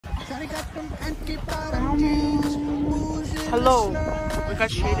Hello, we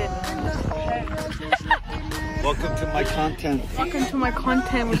got shaded. Welcome to my content. Welcome to my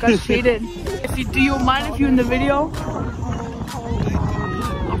content, we got shaded. Do you mind if you in the video?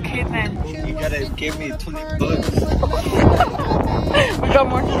 Okay then. You gotta give me 20 bucks. We got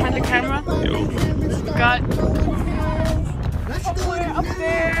more behind the camera. We got somewhere up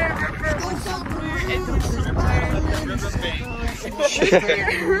there.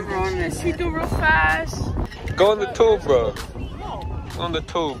 We're going to see do real fast. Go on the tube, bro. Go on the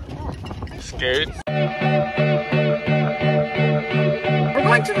tube. Scared? We're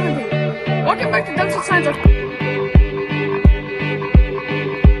going to the window. Welcome back to Dungeon Signs.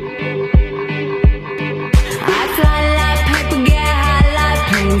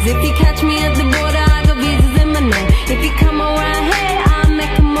 If you catch me at the border, I got visas in my name. If you come around here, I'll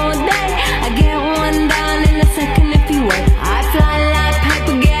make them all day. I get one down in a second if you wait. I fly like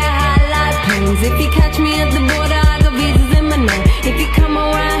paper, get high like planes. If you catch me at the border, I got visas in my name. If you come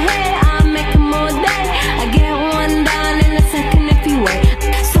around here, I'll make them all day. I get one down in a second if you wait.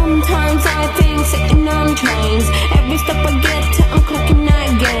 Sometimes I think sitting on trains. Every step I get to, I'm clocking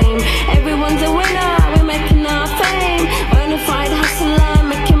that game. Everyone's a winner, we're making our fame. Bonafide hustler.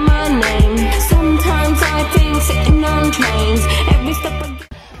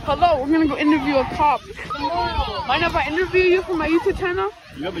 Hello, we're gonna go interview a cop. Mind if I interview you for my YouTube channel?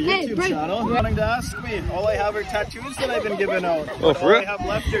 You have a YouTube channel? You're wanting to ask me? All I have are tattoos that I've been given out. Oh, for real? All I have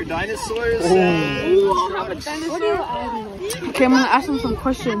left are dinosaurs. Ooh, have a dinosaur? Okay, I'm gonna ask him some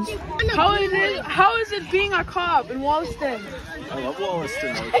questions. How is it being a cop in Wollaston? I love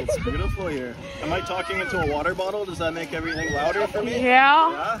Wollaston. It's beautiful here. Am I talking into a water bottle? Does that make everything louder for me?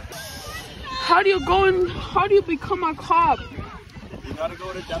 Yeah. How do you become a cop? You gotta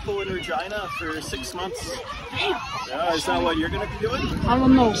go to Depot in Regina for 6 months. Yeah, is that what you're gonna be doing? I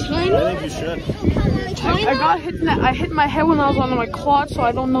don't know. I think you should. I hit my head when I was on my quad, so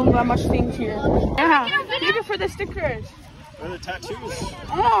I don't know that much things here. Yeah, thank you for the stickers. For the tattoos.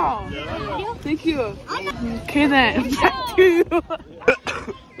 Oh, yeah. Thank you. Okay then, tattoo.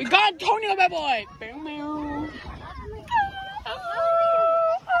 We got Antonio, my boy.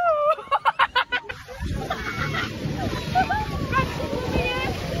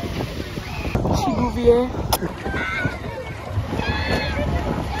 Bouvier.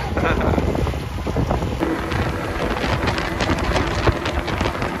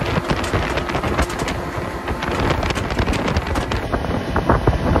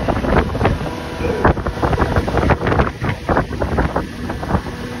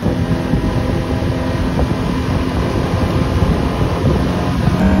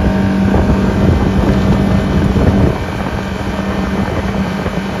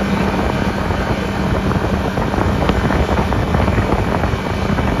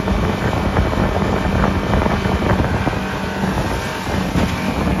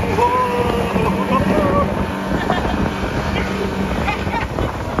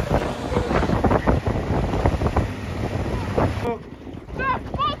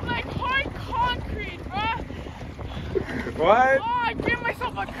 What? Oh, I gave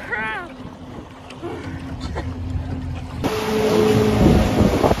myself a cramp.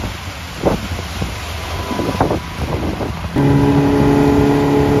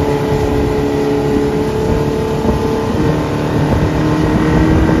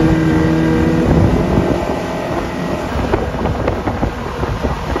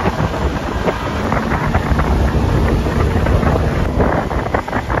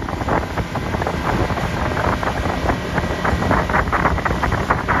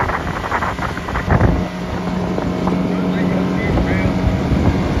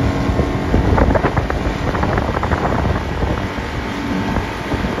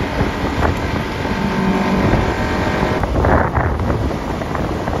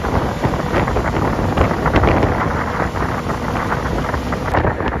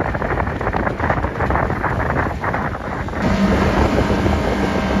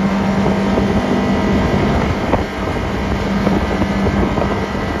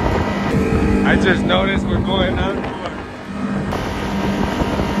 I just noticed we're going on.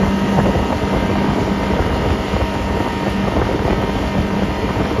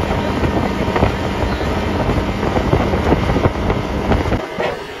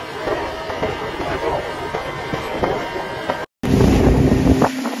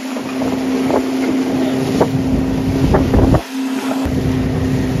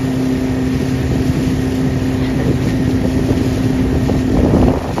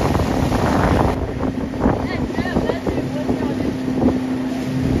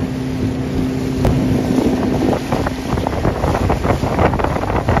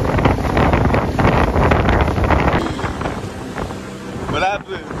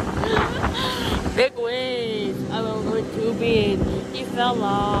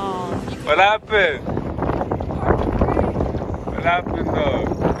 happened? What happened, though?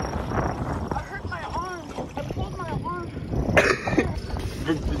 I hurt my arm. I pulled my arm.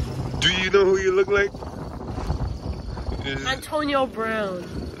 Do you know who you look like? Antonio Brown.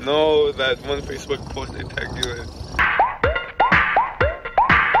 No, that one Facebook post they tagged you in.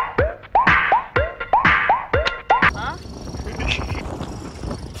 Huh?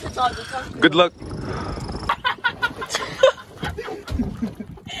 Good luck.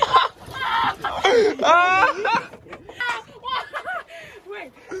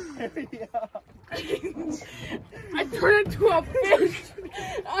 Wait. I turned into a fish.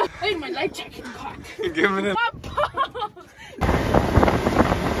 Hey, my life jacket caught. Give me the.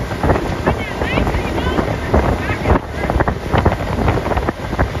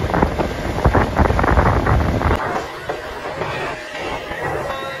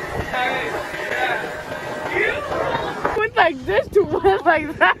 Went like this to went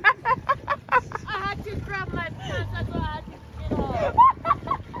like that. I had to grab my pants. That's why I had to get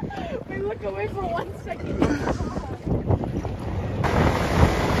off. We look away for 1 second.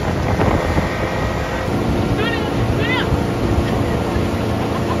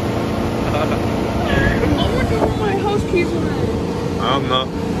 I wonder where my house keys went. I don't know.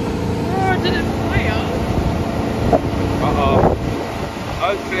 Oh, did it fly out?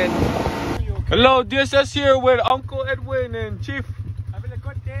 Okay. Hello, DSS here with Uncle Edwin and Chief. Having a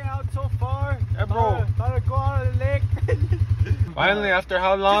good day out so far. Hey, bro. About to go out of the lake. Finally, after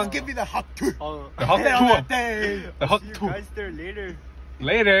how long? Just give me the hot tour. The hot tour. The hot See you tour. guys there later.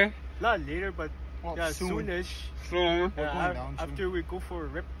 Later. Not later, but yeah, soon. soonish. Soon. After we go for a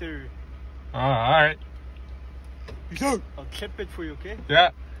rip there. Alright. I'll clip it for you, okay?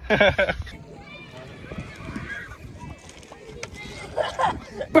 Yeah.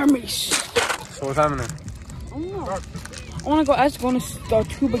 Burmese. So what's happening? I don't know. I want to go ask going to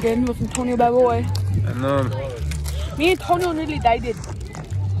tube again with Antonio Bad Boy. And Me and Antonio nearly died.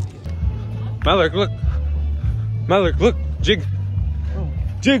 Malik, look. Malik, look. Jig.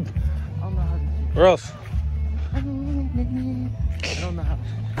 Jig. Or else. I don't know how.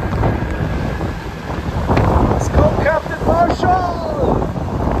 Let's go, Captain Marshall!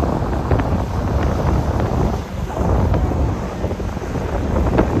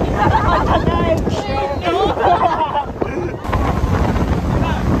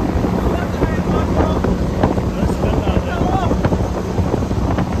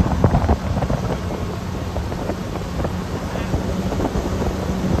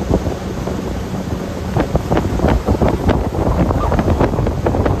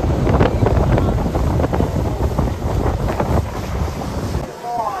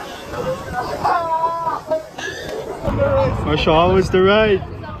 Marshall, how was the ride?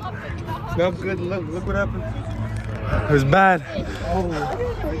 Not good. Look what happened. It was bad.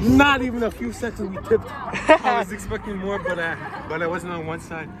 Not even a few seconds we tipped. I was expecting more, but I wasn't on one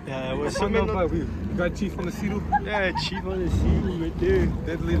side. Yeah, it was But we got Chief on the seat. Yeah, Chief on the seat right there.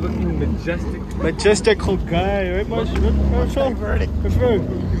 Deadly looking, majestic. Majestical guy, right, Marshall? Marshall? Confirm.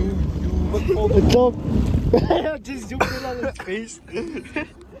 You look old. The jump. Just zoom in on his face.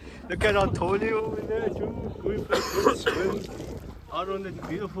 Look at Antonio over there, too. Going for a good swim. Out on a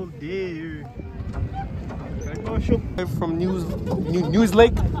beautiful day here. Right, Marshall? From News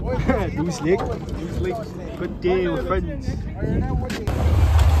Lake. News Lake. Good day with friends.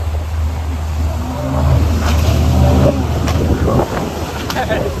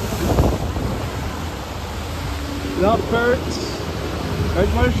 Love birds.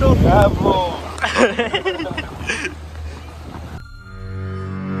 Right, Marshall? Yeah, bro.